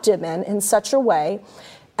abdomen in such a way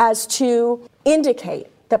as to indicate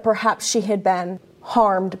that perhaps she had been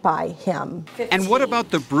harmed by him. And what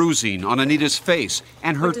about the bruising on Anita's face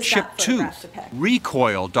and her chipped tooth?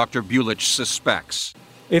 Recoil, Dr. Bulich suspects.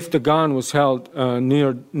 If the gun was held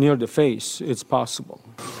near the face, it's possible.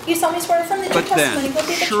 You solemnly swear affirm that your But testimony will then, be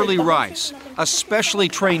the Shirley truth, Rice, a specially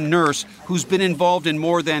trained nurse who's been involved in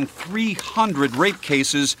more than 300 rape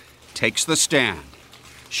cases, takes the stand.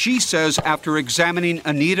 She says after examining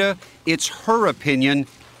Anita, it's her opinion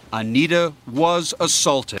Anita was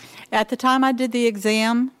assaulted. At the time I did the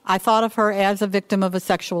exam, I thought of her as a victim of a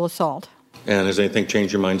sexual assault. And has anything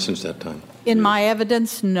changed your mind since that time? In my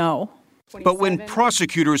evidence, no. But when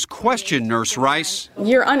prosecutors questioned Nurse Rice,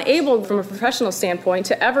 You're unable, from a professional standpoint,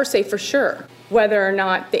 to ever say for sure whether or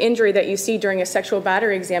not the injury that you see during a sexual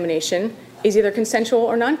battery examination is either consensual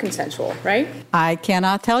or non-consensual, right? I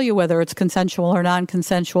cannot tell you whether it's consensual or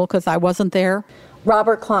non-consensual because I wasn't there.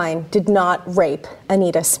 Robert Klein did not rape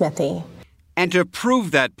Anita Smithy. and to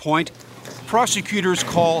prove that point, prosecutors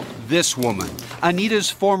call this woman, Anita's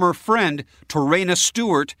former friend, Torena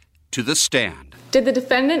Stewart, to the stand. Did the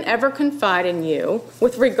defendant ever confide in you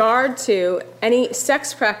with regard to any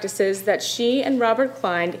sex practices that she and Robert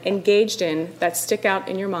Klein engaged in that stick out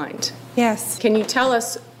in your mind? Yes. Can you tell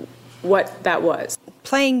us what that was?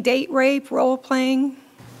 Playing date rape, role playing.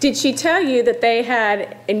 Did she tell you that they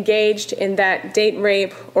had engaged in that date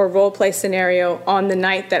rape or role play scenario on the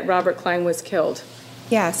night that Robert Klein was killed?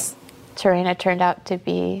 Yes. Torena turned out to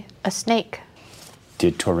be a snake.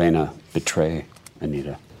 Did Torena betray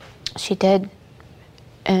Anita? She did,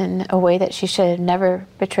 in a way that she should have never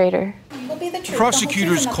betrayed her.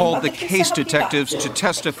 Prosecutors called the case detectives to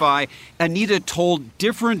testify. Anita told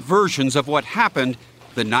different versions of what happened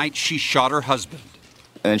the night she shot her husband.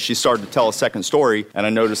 And she started to tell a second story, and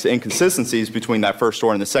I noticed the inconsistencies between that first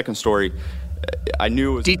story and the second story. I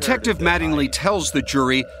knew it was Detective Mattingly tells the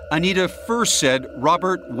jury Anita first said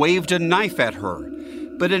Robert waved a knife at her,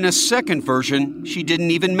 but in a second version, she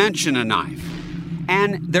didn't even mention a knife.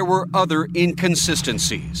 And there were other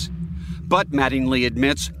inconsistencies. But Mattingly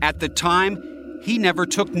admits at the time, he never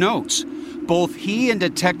took notes. Both he and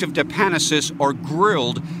Detective DePanasis are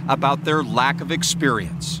grilled about their lack of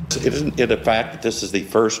experience. Isn't it a fact that this is the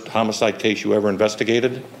first homicide case you ever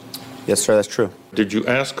investigated? Yes, sir, that's true. Did you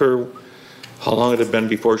ask her how long it had been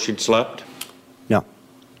before she'd slept? No.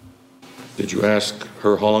 Did you ask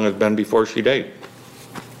her how long it had been before she'd ate?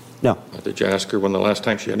 No. Did you ask her when the last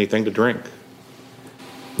time she had anything to drink?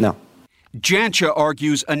 No. Jancha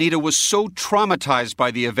argues Anita was so traumatized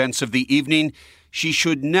by the events of the evening, she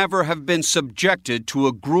should never have been subjected to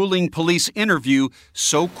a grueling police interview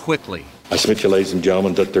so quickly. I submit to you, ladies and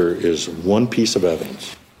gentlemen, that there is one piece of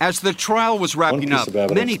evidence. As the trial was wrapping up,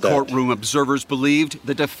 many courtroom observers believed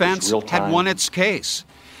the defense had won its case.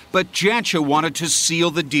 But Jancha wanted to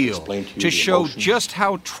seal the deal, to show just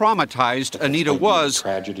how traumatized Anita was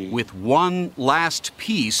with one last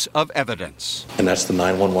piece of evidence. And that's the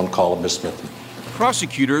 911 call of Miss Smith.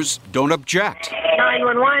 Prosecutors don't object.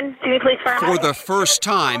 911, Sydney Police Fire. For the first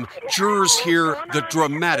time, jurors hear the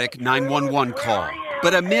dramatic 911 call.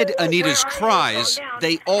 But amid Anita's cries,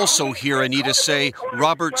 they also hear Anita say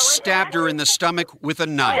Robert stabbed her in the stomach with a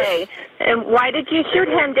knife. Hey, and why did you shoot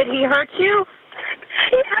him? Did he hurt you?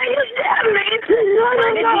 He stabbed me.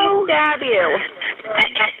 Why did he stab you?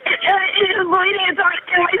 It's bleeding. It's on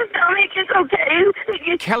my stomach. It's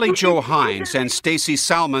okay. Kelly Jo Hines and Stacy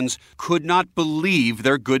Salmons could not believe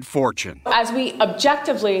their good fortune. As we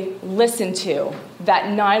objectively listen to that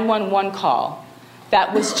 911 call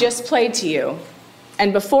that was just played to you,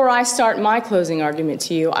 and before I start my closing argument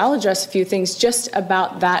to you, I'll address a few things just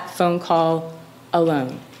about that phone call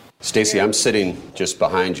alone. Stacy, I'm sitting just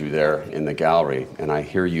behind you there in the gallery, and I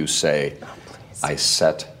hear you say, I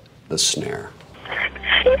set the snare.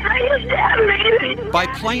 By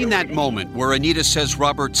playing that moment where Anita says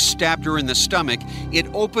Robert stabbed her in the stomach, it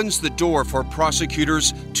opens the door for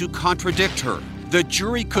prosecutors to contradict her. The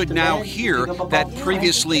jury could now hear that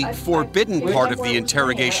previously forbidden part of the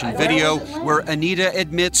interrogation video where Anita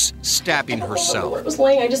admits stabbing herself. It was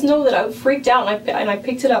laying. I just know that I freaked out and I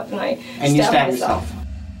picked it up and I stabbed myself.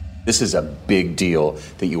 This is a big deal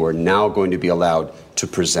that you are now going to be allowed to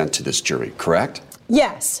present to this jury, correct?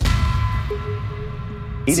 Yes.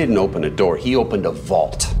 He didn't open a door, he opened a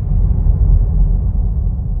vault.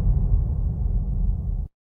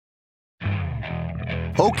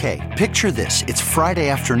 Okay, picture this. It's Friday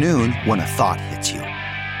afternoon when a thought hits you.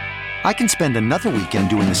 I can spend another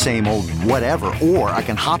weekend doing the same old whatever, or I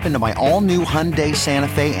can hop into my all-new Hyundai Santa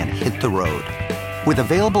Fe and hit the road. With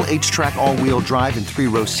available H-Track all-wheel drive and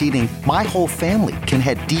 3-row seating, my whole family can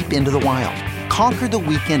head deep into the wild. Conquer the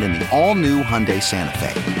weekend in the all-new Hyundai Santa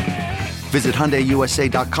Fe. Visit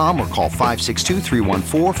HyundaiUSA.com or call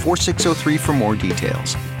 562-314-4603 for more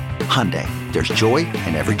details. Hyundai, there's joy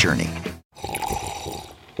in every journey.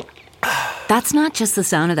 That's not just the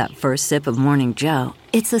sound of that first sip of Morning Joe.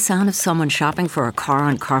 It's the sound of someone shopping for a car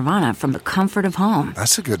on Carvana from the comfort of home.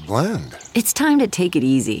 That's a good blend. It's time to take it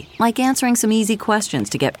easy, like answering some easy questions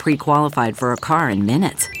to get pre-qualified for a car in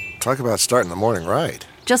minutes. Talk about starting the morning right.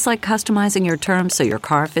 Just like customizing your terms so your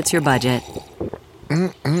car fits your budget.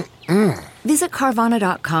 Visit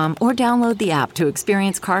Carvana.com or download the app to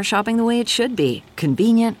experience car shopping the way it should be.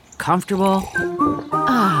 Convenient, comfortable.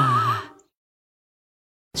 Ah.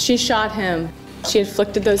 She shot him. She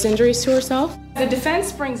inflicted those injuries to herself. The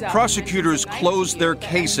defense brings up... Prosecutors closed their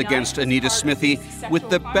case against Anita Smithy with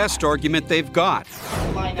the best argument they've got,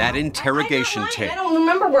 that interrogation tape. I don't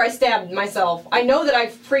remember where I stabbed myself. I know that I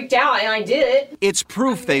freaked out and I did it. It's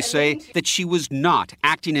proof, they say, that she was not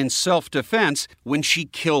acting in self-defense when she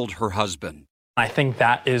killed her husband. I think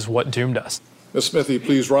that is what doomed us. Ms. Smithy,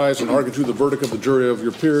 please rise and argue to the verdict of the jury of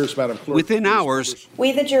your peers, Madam Clerk. Within hours,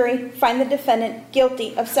 we, the jury, find the defendant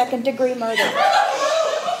guilty of second-degree murder.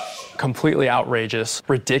 Completely outrageous,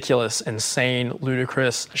 ridiculous, insane,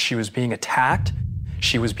 ludicrous. She was being attacked,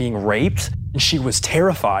 she was being raped, and she was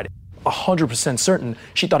terrified. 100% certain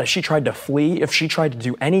she thought if she tried to flee, if she tried to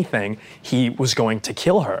do anything, he was going to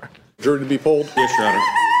kill her. Jury to be polled? Yes, Your Honor.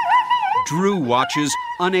 Drew watches,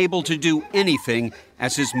 unable to do anything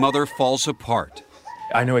as his mother falls apart.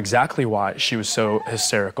 I know exactly why she was so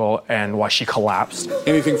hysterical and why she collapsed.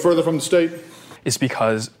 Anything further from the state? It's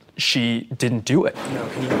because she didn't do it. No,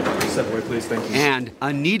 can you step away, please? Thank you. And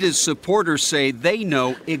Anita's supporters say they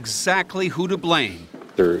know exactly who to blame.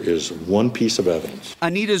 There is one piece of evidence.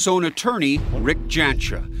 Anita's own attorney, Rick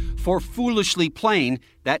Jancha, for foolishly playing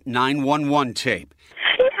that 911 tape.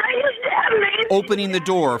 Opening the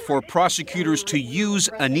door for prosecutors to use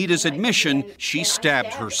Anita's admission she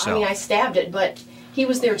stabbed herself. I mean, I stabbed it, but he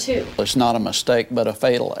was there too. It's not a mistake, but a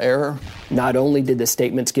fatal error. Not only did the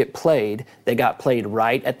statements get played, they got played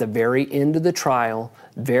right at the very end of the trial,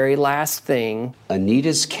 very last thing.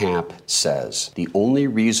 Anita's camp says the only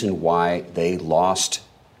reason why they lost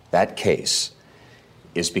that case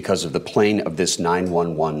is because of the playing of this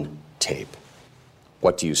 911 tape.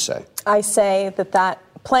 What do you say? I say that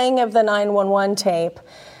playing of the 911 tape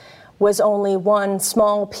was only one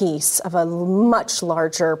small piece of a much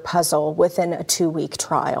larger puzzle within a 2-week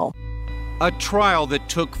trial. A trial that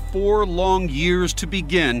took 4 long years to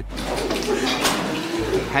begin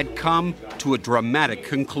had come to a dramatic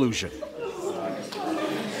conclusion.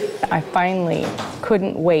 I finally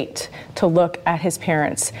couldn't wait to look at his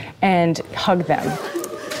parents and hug them.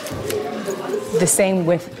 The same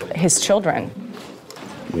with his children.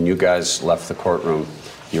 When you guys left the courtroom,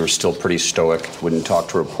 you were still pretty stoic, wouldn't talk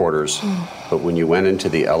to reporters. But when you went into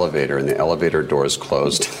the elevator and the elevator doors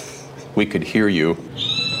closed, we could hear you.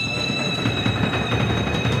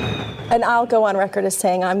 And I'll go on record as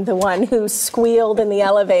saying I'm the one who squealed in the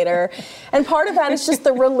elevator. And part of that is just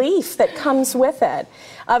the relief that comes with it,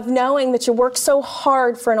 of knowing that you worked so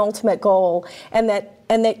hard for an ultimate goal and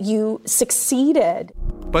that you succeeded.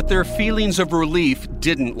 But their feelings of relief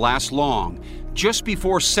didn't last long. Just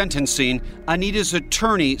before sentencing, Anita's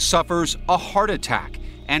attorney suffers a heart attack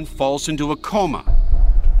and falls into a coma.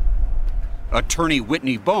 Attorney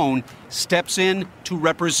Whitney Bone steps in to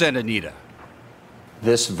represent Anita.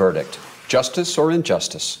 This verdict, justice or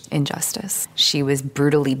injustice? Injustice. She was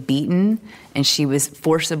brutally beaten and she was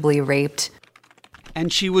forcibly raped.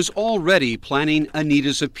 And she was already planning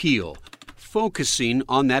Anita's appeal, focusing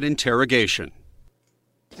on that interrogation.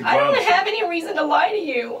 I don't have any reason to lie to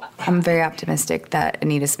you. I'm very optimistic that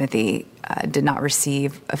Anita Smithy did not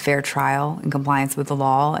receive a fair trial in compliance with the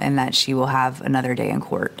law and that she will have another day in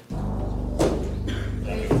court.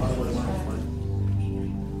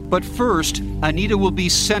 But first, Anita will be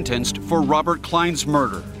sentenced for Robert Klein's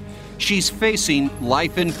murder. She's facing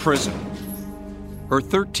life in prison. Her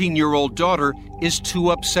 13-year-old daughter is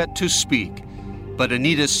too upset to speak, but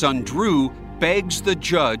Anita's son Drew begs the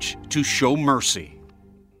judge to show mercy.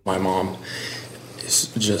 My mom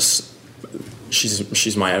is just,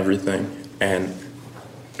 she's my everything. And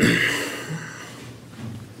I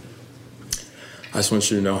just want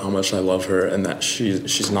you to know how much I love her and that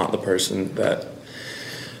she's not the person that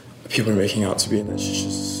people are making out to be. And that she's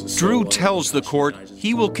just so Drew tells the court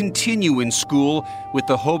he will continue in school with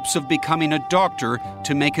the hopes of becoming a doctor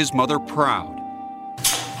to make his mother proud.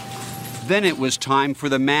 Then it was time for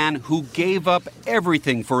the man who gave up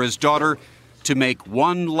everything for his daughter to make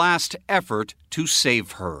one last effort to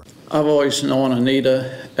save her. I've always known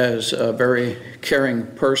Anita as a very caring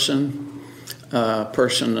person, a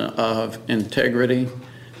person of integrity,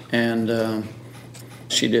 and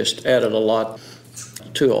she just added a lot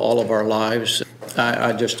to all of our lives.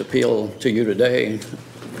 I just appeal to you today.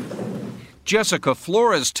 Jessica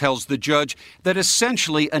Flores tells the judge that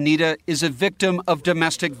essentially Anita is a victim of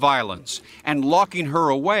domestic violence, and locking her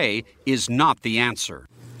away is not the answer.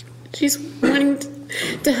 She's wanting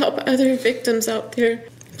to help other victims out there.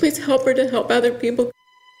 Please help her to help other people.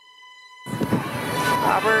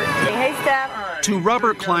 Robert, hey, Steph. To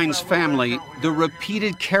Robert Klein's family, the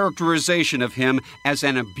repeated characterization of him as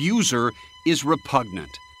an abuser is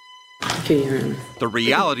repugnant. The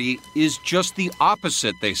reality is just the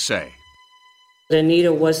opposite, they say.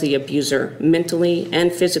 Anita was the abuser, mentally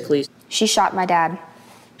and physically. She shot my dad.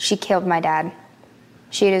 She killed my dad.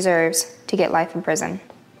 She deserves to get life in prison.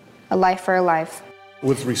 A life for a life.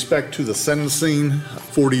 With respect to the sentencing,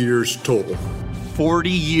 40 years total. 40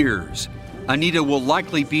 years. Anita will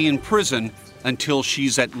likely be in prison until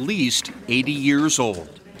she's at least 80 years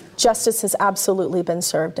old. Justice has absolutely been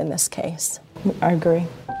served in this case. I agree.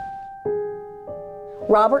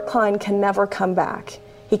 Robert Klein can never come back.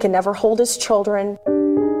 He can never hold his children.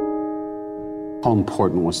 How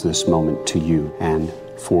important was this moment to you and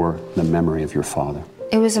for the memory of your father?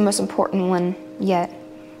 It was the most important one yet.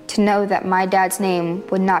 To know that my dad's name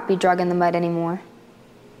would not be dragged in the mud anymore.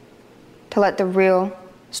 To let the real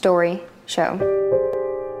story show.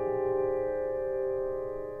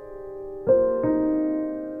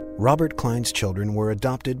 Robert Klein's children were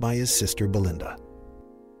adopted by his sister Belinda.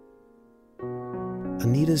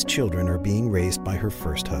 Anita's children are being raised by her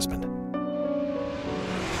first husband.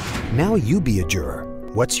 Now you be a juror.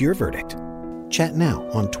 What's your verdict? Chat now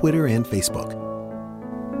on Twitter and Facebook.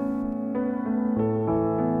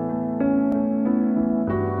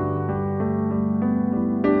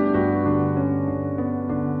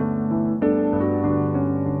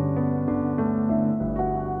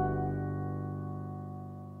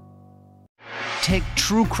 Take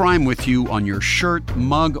true crime with you on your shirt,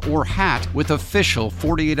 mug, or hat with official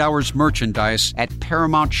 48 Hours merchandise at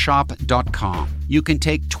ParamountShop.com. You can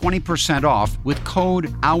take 20% off with code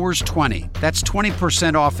HOURS20. That's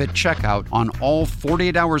 20% off at checkout on all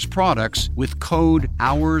 48 Hours products with code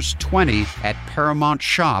HOURS20 at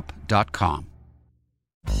ParamountShop.com.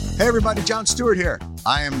 Hey everybody, Jon Stewart here.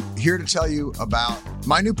 I am here to tell you about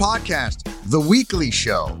my new podcast, The Weekly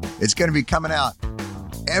Show. It's going to be coming out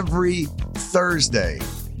every Thursday.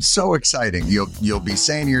 So exciting. You'll be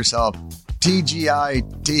saying to yourself,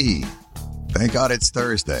 TGIT. Thank God it's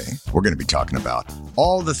Thursday. We're going to be talking about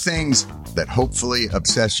all the things that hopefully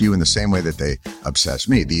obsess you in the same way that they obsess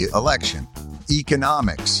me. The election,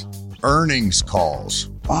 economics, earnings calls.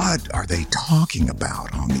 What are they talking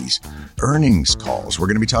about on these earnings calls? We're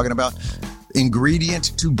going to be talking about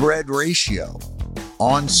ingredient to bread ratio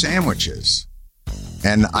on sandwiches.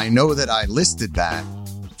 And I know that I listed that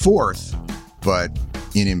fourth, but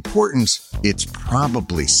in importance, it's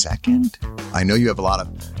probably second. I know you have a lot of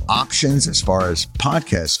options as far as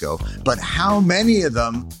podcasts go, but how many of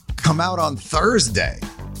them come out on Thursday?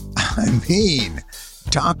 I mean,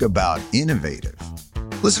 talk about innovative.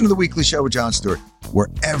 Listen to The Weekly Show with Jon Stewart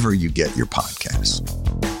wherever you get your podcasts.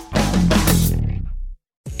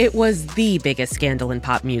 It was the biggest scandal in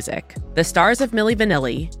pop music. The stars of Milli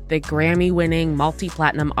Vanilli, the Grammy-winning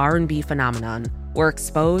multi-platinum R&B phenomenon, were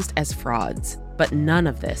exposed as frauds. But none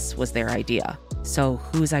of this was their idea. So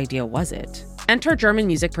whose idea was it? Enter German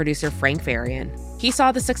music producer Frank Farian. He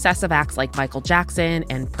saw the success of acts like Michael Jackson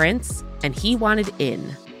and Prince, and he wanted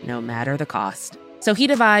in, no matter the cost. So he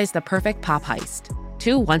devised the perfect pop heist.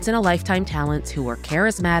 Two once-in-a-lifetime talents who were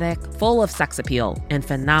charismatic, full of sex appeal, and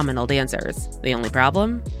phenomenal dancers. The only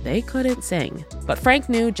problem? They couldn't sing. But Frank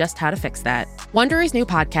knew just how to fix that. Wondery's new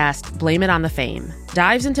podcast, Blame It on the Fame,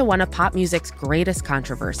 dives into one of pop music's greatest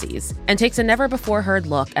controversies and takes a never-before-heard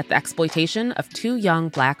look at the exploitation of two young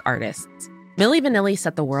Black artists. Milli Vanilli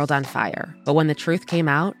set the world on fire, but when the truth came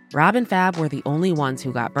out, Rob and Fab were the only ones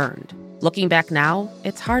who got burned. Looking back now,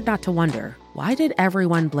 it's hard not to wonder, why did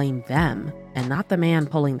everyone blame them and not the man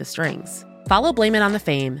pulling the strings? Follow Blame It on the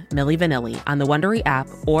Fame, Milli Vanilli, on the Wondery app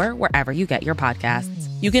or wherever you get your podcasts.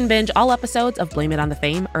 You can binge all episodes of Blame It on the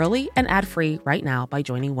Fame early and ad-free right now by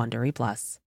joining Wondery Plus.